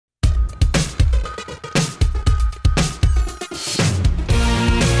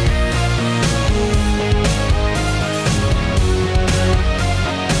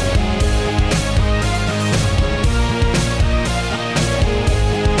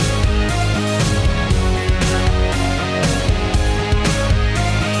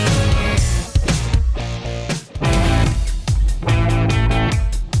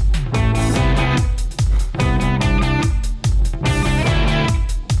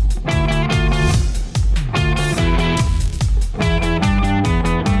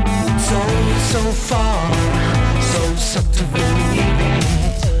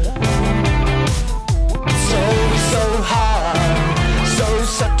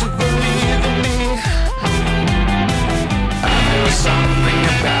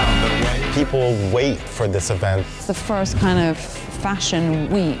people wait for this event. It's the first kind of fashion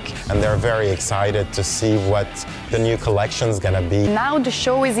week. And they're very excited to see what the new collection's gonna be. Now the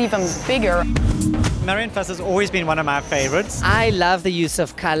show is even bigger. Marianne Fassler has always been one of my favorites. I love the use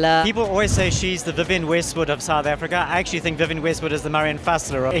of color. People always say she's the Vivienne Westwood of South Africa. I actually think Vivienne Westwood is the Marianne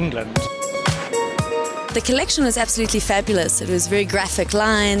Fassler of England. The collection was absolutely fabulous. It was very graphic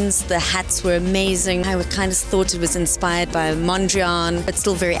lines, the hats were amazing. I kind of thought it was inspired by Mondrian, but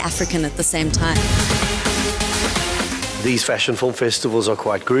still very African at the same time. These fashion film festivals are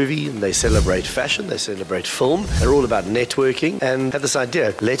quite groovy, and they celebrate fashion, they celebrate film. They're all about networking, and had this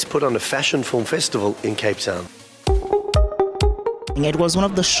idea, let's put on a fashion film festival in Cape Town. It was one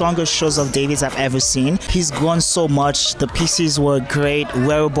of the strongest shows of David's I've ever seen. He's grown so much. The pieces were great,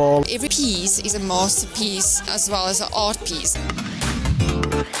 wearable. Every piece is a masterpiece as well as an art piece.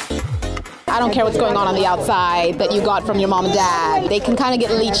 I don't care what's going on the outside that you got from your mom and dad. They can kind of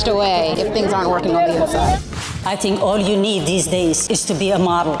get leached away if things aren't working on the inside. I think all you need these days is to be a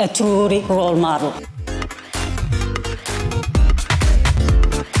model, a true role model.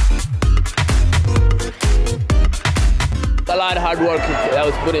 A lot of hard work that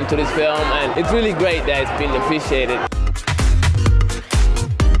was put into this film, and it's really great that it's been appreciated.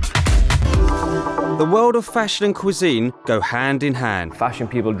 The world of fashion and cuisine go hand in hand. Fashion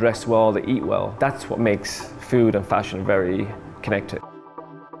people dress well, they eat well. That's what makes food and fashion very connected.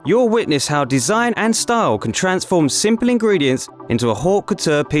 You'll witness how design and style can transform simple ingredients into a haute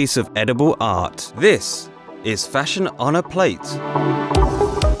couture piece of edible art. This is Fashion on a Plate.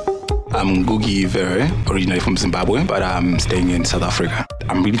 I'm Ngugi Vere, originally from Zimbabwe, but I'm staying in South Africa.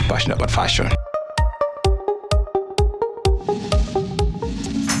 I'm really passionate about fashion.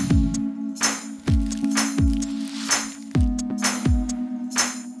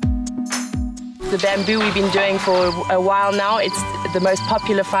 The bamboo we've been doing for a while now. It's the most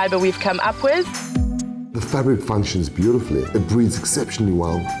popular fiber we've come up with. The fabric functions beautifully. It breathes exceptionally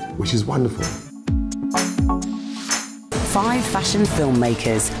well, which is wonderful. 5 fashion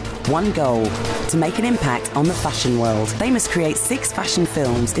filmmakers, one goal, to make an impact on the fashion world. They must create 6 fashion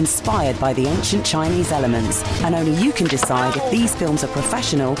films inspired by the ancient Chinese elements, and only you can decide if these films are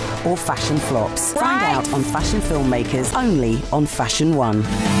professional or fashion flops. Find out on Fashion Filmmakers, only on Fashion One.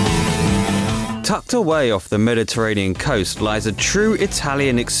 Tucked away off the Mediterranean coast lies a true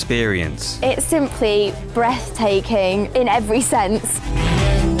Italian experience. It's simply breathtaking in every sense.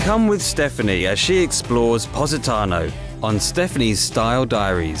 Come with Stephanie as she explores Positano on Stephanie's Style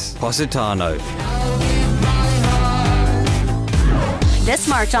Diaries. Positano. This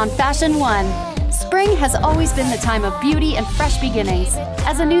March on Fashion One. Spring has always been the time of beauty and fresh beginnings.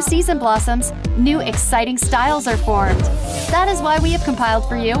 As a new season blossoms, new exciting styles are formed. That is why we have compiled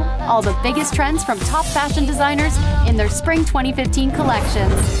for you all the biggest trends from top fashion designers in their Spring 2015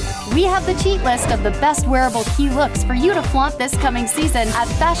 collections. We have the cheat list of the best wearable key looks for you to flaunt this coming season at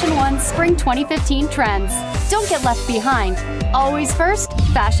Fashion One's Spring 2015 Trends. Don't get left behind. Always first,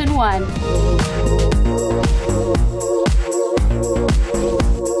 Fashion One.